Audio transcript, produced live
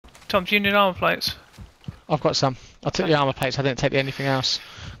Tom, do you need armor plates? I've got some. I took the armor plates, I didn't take anything else.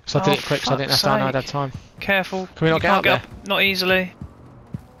 Because I did it quick, so I didn't have time, I had time. Careful. Can we not get out there? Not easily.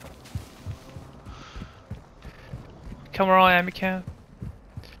 Come where I am, you can.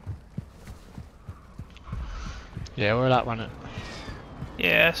 Yeah, we're allowed to run it.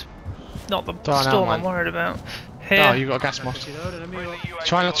 Yes. Not the Darn storm hell, I'm worried about. Oh, Here. you got a gas mask.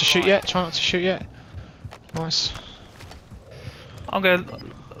 Try not to shoot yet, try not to shoot yet. Nice. I'm going to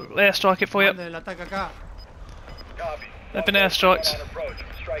airstrike it for you. They've been airstriked.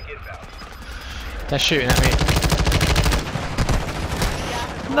 They're shooting at me.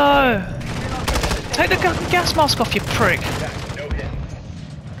 No! Take the gas mask off, you prick!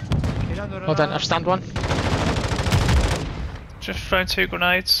 Well done, I've stunned one. Just thrown 2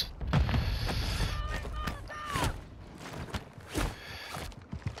 grenades.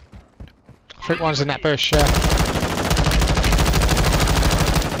 I think one's in that bush, yeah.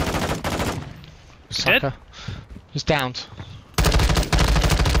 Sucker. Dead? He's downed.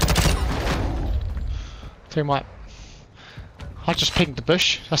 I just pinged the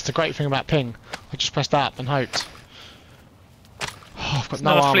bush. That's the great thing about ping. I just pressed up and hoped. Oh, I've got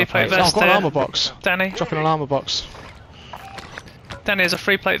no armor plates. Oh, I've got an armor box. Danny. Dropping an armor box. Danny, there's a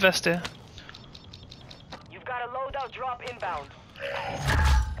free plate vest here. You've got a loadout drop inbound.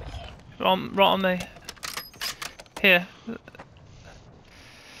 Right on me. Here.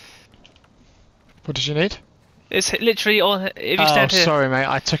 What did you need? It's literally on. If you stand here. Sorry, mate.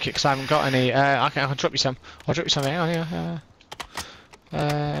 I took it because I haven't got any. I can drop you some. I'll drop you some. Hang on,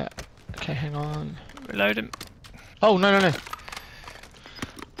 yeah. Okay, hang on. Reload him. Oh no.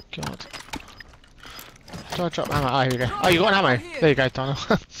 God. How do I drop ammo? Oh, here we go. Oh, you got an ammo. There you go, Donald.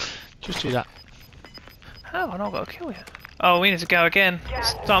 Just do that. How have I not got to kill you? Oh, we need to go again.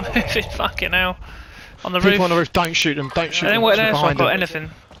 Start moving. Fucking hell. On the People roof. on the roof. Don't shoot them. Don't shoot I them. didn't work there, so I've got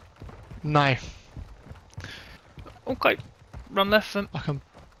anything. No. Okay. Run left them. I can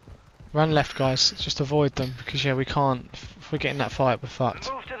run left, guys. Just avoid them because yeah, we can't. If we get in that fight, we're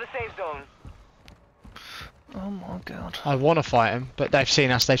fucked. Move to the safe zone. Oh my god. I want to fight them, but they've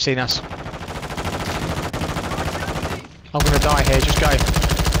seen us. They've seen us. I'm gonna die here. Just go.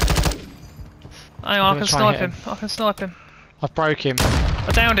 Hang on, I can snipe him. I can snipe him. I've broke him.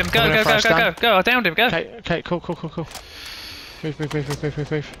 I downed him. Go! I downed him. Go! Okay, cool.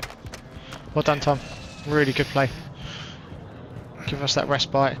 Move. Well done, Tom. Really good play. Give us that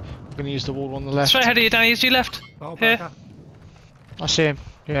respite. I'm gonna use the wall on the left. Straight ahead of you, Danny. Is you left? Here. I see him.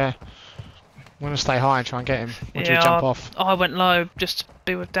 Yeah. I'm gonna stay high and try and get him. Or do we Yeah, jump off? I went low just to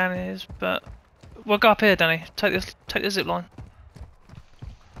be with Danny's, but we'll go up here, Danny. Take the zip line.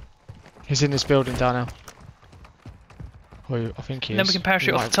 He's in this building, Darnell. Oh, I think he is. Then we can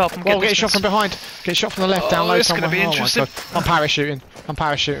parachute off the top and get shot from behind. Get shot from the left, down low. It's gonna be interesting. I'm parachuting.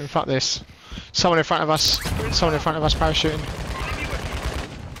 Fuck this. Someone in front of us. Parachuting.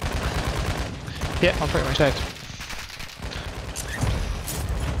 Yeah, I'm pretty much dead.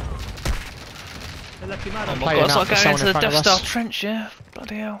 Oh my god, it's like going into the Death Star trench, yeah?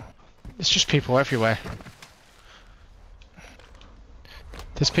 Bloody hell. There's just people everywhere.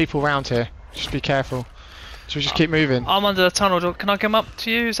 There's people around here. Just be careful. Should we just keep moving? I'm under the tunnel. Can I come up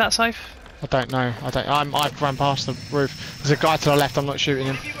to you? Is that safe? I don't know. I've run past the roof. There's a guy to the left. I'm not shooting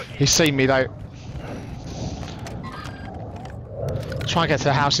him. He's seen me though. Try and get to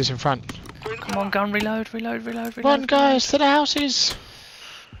the houses in front. Come on, gun. Reload. Run, guys, to the houses.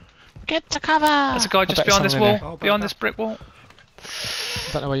 Get to cover. There's a guy just behind this wall. Behind this brick wall.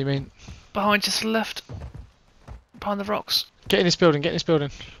 I don't know what you mean. Behind, just left. Behind the rocks. Get in this building. I'm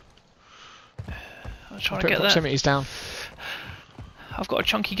trying to get there. Proximity's down. I've got a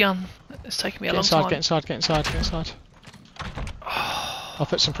chunky gun. It's taking me a long time. Get inside. I'll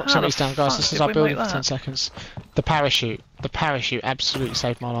put some proximities down, guys. This is our building for 10 seconds. The parachute absolutely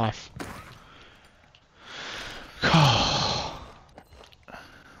saved my life.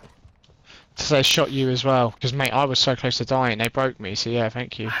 So they shot you as well, because mate, I was so close to dying. They broke me, so yeah,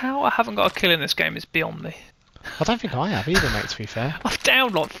 thank you. How I haven't got a kill in this game is beyond me. I don't think I have either, mate. To be fair, I've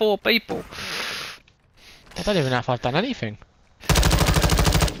downed like 4 people. I don't even know if I've done anything.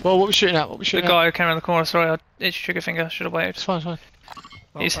 Well, what are we shooting at? The guy who came around the corner. Sorry, I itched trigger finger. Should have waited. It's fine.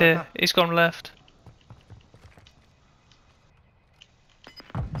 He's here. He's gone left.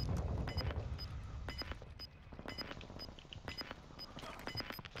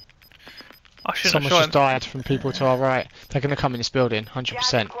 I shouldn't Someone's just died from people to our right. They're going to come in this building,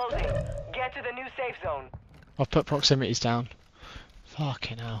 100%. Get to the new safe zone. I've put proximities down.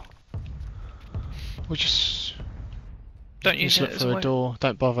 Fucking hell. We'll just... Don't use it look for a door.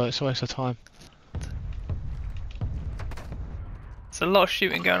 Don't bother, it's a waste of time. There's a lot of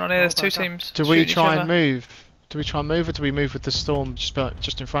shooting going on here. There's two teams. Do we shooting each try other. and move? Do we try and move, or do we move with the storm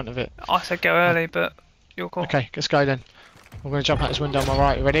just in front of it? I said go early, but your call. Okay, let's go then. I'm going to jump out this window on my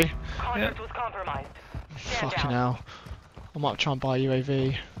right. You ready? Contact was compromised. Stand Fucking down. hell. I might try and buy a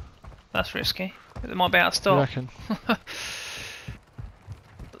UAV. That's risky. It might be out of You stock. reckon?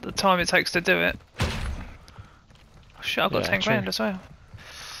 The time it takes to do it. Oh, shit, I've got Yeah, 10 true. grand as well.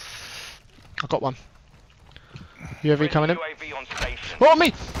 I got one. UAV coming in. UAV on station. Oh,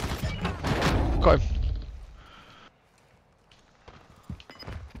 me! Got him.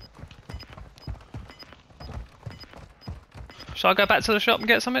 Shall I go back to the shop and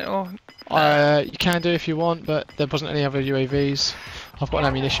get something, or You can do if you want, but there wasn't any other UAVs. I've got an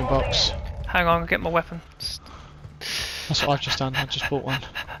ammunition box. hang on, I'll get my weapon. That's what I've just done. I just bought one.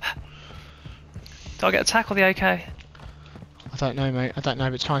 Do I get a tack or the AK? I don't know, mate. I don't know,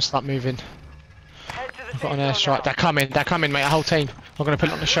 but it's trying to start moving. Head to the I've got an safe zone airstrike. They're coming, mate. A whole team. I'm going to put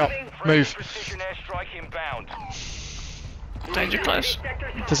it on the shop. Move. Precision airstrike inbound. Danger close.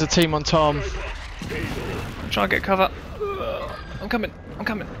 There's a team on Tom. Try and get cover. I'm coming, I'm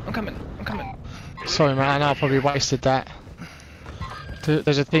coming, I'm coming, I'm coming. Sorry, mate. I know I probably wasted that.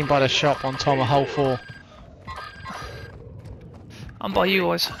 There's a team by the shop on Tom, a whole 4. I'm by you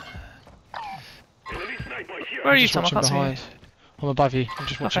boys. Where are you, Just Tom? I watching can't see behind. you. I'm above you. I'm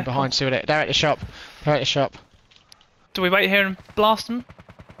just watching Okay, behind. cool. See what they're at the shop. They're at the shop. Do we wait here and blast them?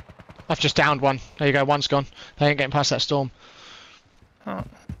 I've just downed one. There you go. One's gone. They ain't getting past that storm. Oh.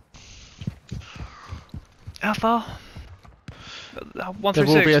 How far? 1 There through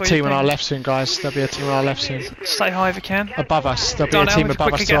will 6, be a what do you team on our think? left soon, guys. There'll be a team on our left soon. Stay high if you can. Above us. There'll be Darnell, a team above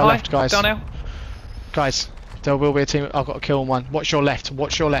quickly us to get our high. left, guys. Darnell. Guys, there will be a team. I've got to kill one. Watch your left.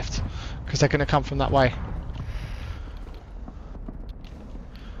 Watch your left. Because they're going to come from that way.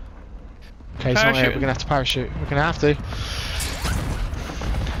 Okay, he's not here. We're going to have to parachute. We're going to have to.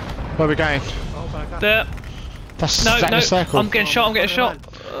 Where are we going? There. That's No, that in no. a circle. I'm getting shot, I'm getting shot.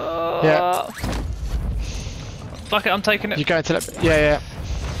 Yeah. Fuck it, I'm taking it. You go to the... Yeah,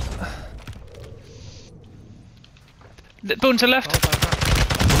 Building to the left.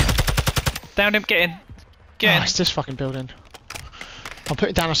 Down him, get in. yeah. Get Oh, in. it's this fucking building. I'm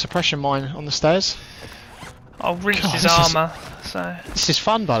putting down a suppression mine on the stairs. I'll rinse God, his this is- armour. So This is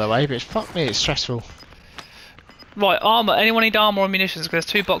fun, by the way, but fuck me, it's stressful. right, armour. Anyone need armour or munitions? Because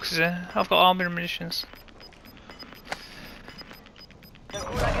there's 2 boxes here. I've got armour and munitions. The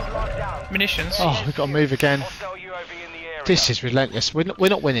gulag is locked down. Munitions. Oh, we've got to move again. Hostile UAV in the area. This is relentless. We're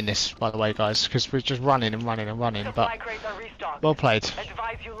not winning this, by the way, guys, because we're just running and running and running. But Supply crates are restocked. well played.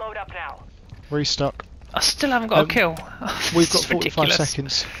 Advise you load up now. Restock. I still haven't got a kill. We've got It's 45 ridiculous.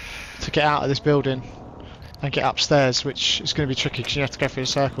 seconds to get out of this building and get upstairs, which is going to be tricky because you have to go through a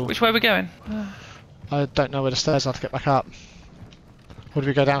circle. Which way are we going? I don't know where the stairs are to get back up. Or do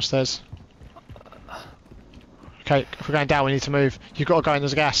we go downstairs? Okay, if we're going down, we need to move. You've got to go in,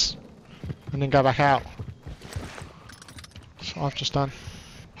 there's gas. And then go back out. That's what I've just done.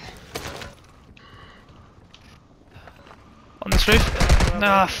 On this roof?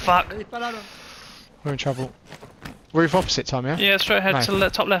 Ah, fuck. We're in trouble. Roof opposite, Tom, yeah? Yeah, straight ahead No. to the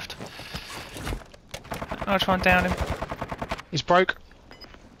top left. I'll try and down him. He's broke.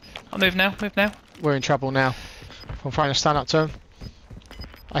 I'll move now, move now. We're in trouble now. I'm trying to stand up to him.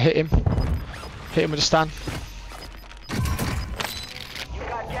 I hit him. Hit him with a stun. You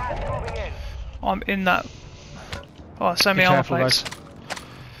got gas moving in. I'm in that. Oh, so Be many armor careful, plates.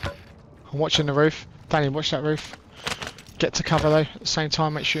 guys. I'm watching the roof. Danny, watch that roof. Get to cover though. At the same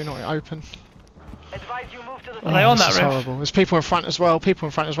time, make sure you're not open. Advise you move to the Are they on this that is roof? horrible. There's people in front as well. People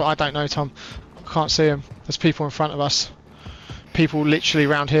in front as well. I don't know, Tom. I can't see them. There's people in front of us. People literally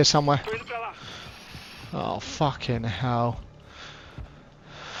around here somewhere. Oh, fucking hell.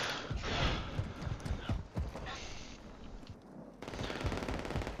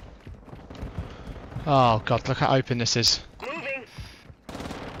 Oh god, look how open this is. moving.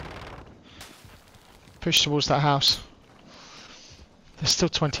 Push towards that house. There's still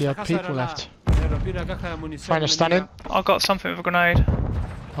 20 odd people left. Trying to stun in. I've got something with a grenade.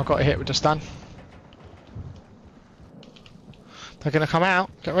 I got a hit with the stun. They're going to come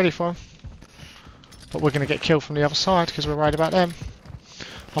out. Get ready for them. But we're going to get killed from the other side because we're worried about them.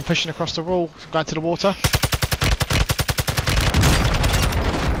 I'm pushing across the wall. Going to the water.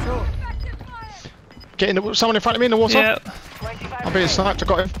 Someone in front of me in the water. Yeah. 25 I'm being sniped. I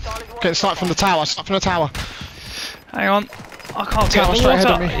got him. Getting sniped from the tower. Sniped from the tower. Hang on. I can't get Tower in the straight ahead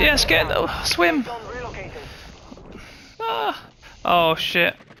of water. me. Yes, get in the swim. zone relocated. Ah. Oh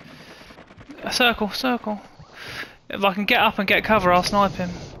shit. A circle, circle. If I can get up and get cover, I'll snipe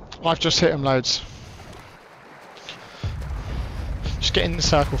him. I've just hit him loads. Just get in the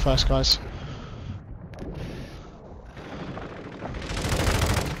circle first, guys.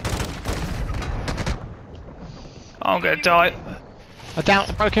 I'm gonna die.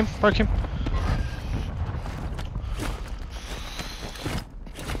 Broke him.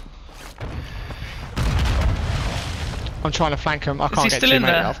 I'm trying to flank him. I can't he get still to in mate.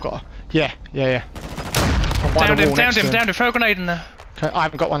 there? I've got. Yeah. I'm by Downed the him, wall downed next to him, downed him. Throw a grenade in there. Okay, I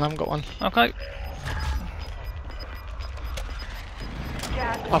haven't got one. Okay.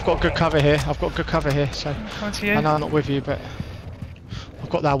 I've got good cover here. So Coming to you. I know I'm not with you, but I've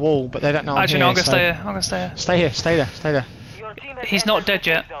got that wall. But they don't know Actually, I'm no, here. I'm gonna so stay here. I'm gonna stay here. Stay there. Your team has He's not entered the dead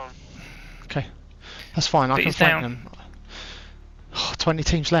yet. safe zone. Okay, that's fine. I But can he's flank down. them. 20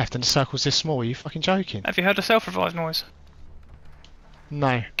 teams left, and the circle's this small. Are you fucking joking? Have you heard a self-revive noise?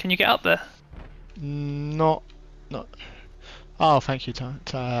 No, Can you get up there? not. Oh, thank you,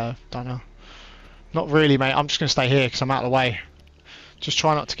 Daniel. Not really, mate. I'm just gonna stay here because I'm out of the way. Just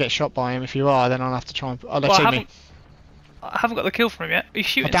try not to get shot by him. If you are, then I'll have to try and. Oh, they've Well, seen me. I haven't got the kill from him yet. He's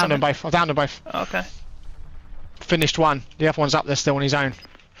shooting I downed them something. both. I downed them both. Okay. Finished one. The other one's up there still on his own.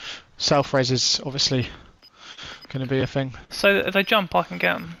 Self-res is obviously going to be a thing. So if they jump, I can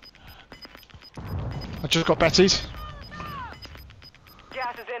get them. I just got Betty's.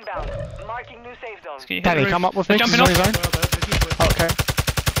 Gas is inbound. Marking new safe zone. Can you hit Danny, the roof? come up with They're me 'cause jumping he's on his off. own. Oh, okay.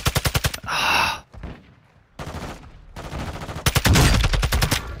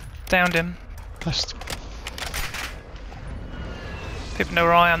 Downed him. That's, People know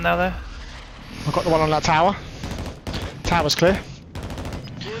where I am now, though. I've got the one on that tower. Tower's clear.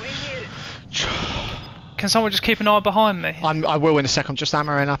 Can someone just keep an eye behind me? I will in a sec. I'm just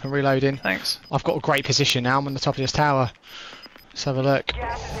ammoing up and reloading. Thanks. I've got a great position now. I'm on the top of this tower. Let's have a look.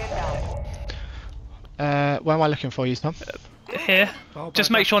 Gas is inbound. Where am I looking for you, Tom? Here.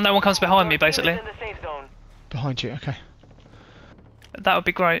 Just make sure no one comes behind me, Your team basically. is in the safe zone. Behind you. Okay. That would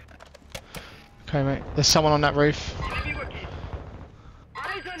be great. Okay, mate. There's someone on that roof.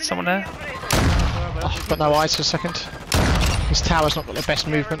 Someone there? Oh, I've got no eyes for a second. This tower's not got the best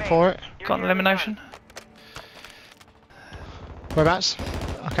movement for it. Got an elimination. Whereabouts?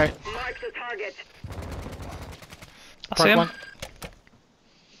 Okay. Mark the target. I see Broke him. one.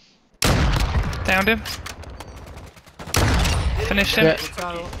 Downed him. Finished him. Yeah.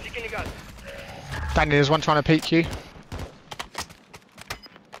 Danny, there's one trying to peek you.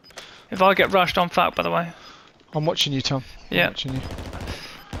 If I get rushed, I'm fucked, by the way. I'm watching you, Tom. I'm Yeah. watching you.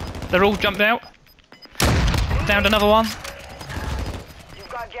 They're all jumped out. Downed another one. You've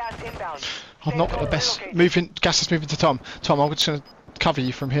got gas inbound. I've not got the best moving. Gas is moving to Tom. Tom, I'm just going to cover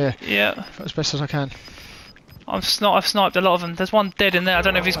you from here Yeah. as best as I can. I've sniped a lot of them. There's one dead in there. I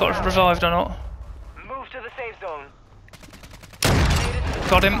don't know if he's got revived or not. Move to the safe zone.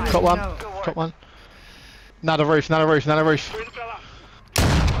 Got him. Got one. Got one. Another roof.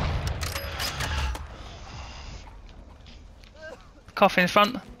 Coffee in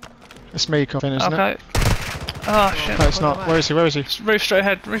front. It's me coughing, isn't it? Okay. Oh shit. No, it's not. Where is he? Roof straight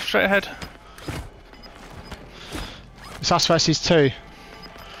ahead. Roof straight ahead. It's us versus two.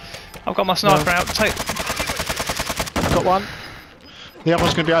 I've got my sniper out. Take. Got one. The other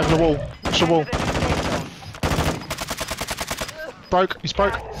one's going to be over the wall. Watch the wall. Broke. He's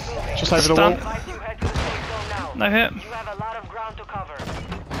broke. Just over the wall. Stunned. Advise you head to the safe zone now. No hit. You have a lot of ground to cover.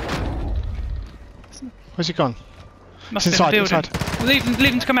 Where's he gone? Must It's be in the inside, building.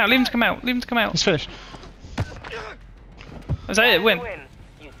 Leave him to come out. Leave him to come out. Leave him to come out. He's finished. Is that it? Win.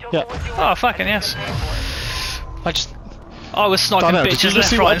 You took Yeah. it with you. Oh fucking yes. I just... I was sniping Dunno, did you bitches just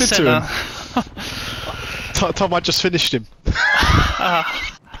see left, what I right, and did to centre. Tom, I just finished him.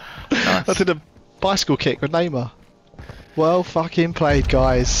 Ah, I did a bicycle kick with Neymar. Well fucking played,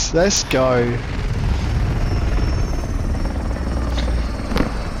 guys. Let's go.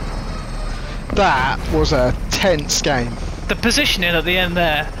 That was a tense game. the positioning at the end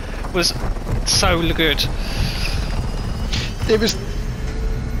there was so good. It was...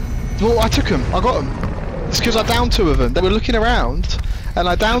 Well, I took them. I got them. It's because I downed two of them. They were looking around, and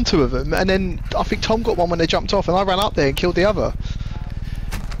I downed two of them, and then I think Tom got one when they jumped off, and I ran up there and killed the other.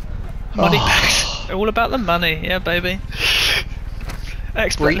 Money Oh. packs. All about the money, yeah, baby.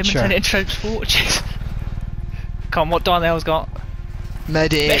 Expert Breacher. limited intro sport. Jeez. Come on, what Darnell's got?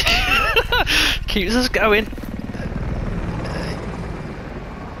 Medic. Keeps us going.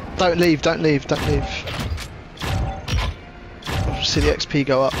 Don't leave, don't leave, don't leave. See the XP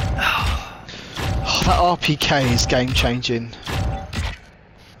go up. Oh, that RPK is game changing.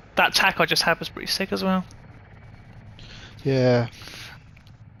 That tack I just had was pretty sick as well. Yeah.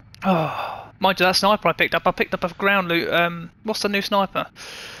 Oh, mind you, that sniper I picked up a ground loot. What's the new sniper?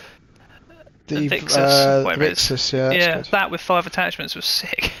 The Vixus, whatever it is. Vixus, yeah, that's Yeah, good. that with 5 attachments was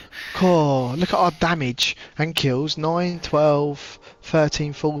sick. Oh, look at our damage and kills. 9, 12,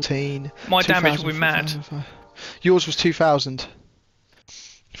 13, 14. My damage will 2,000, be mad. Yours was 2,000.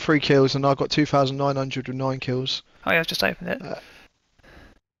 3 kills, and I got 2,909 kills. Oh yeah, I've just opened it.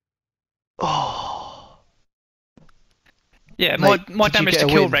 Oh. Yeah, Mate, my did you damage get to a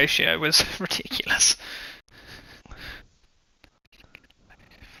kill win? ratio was ridiculous.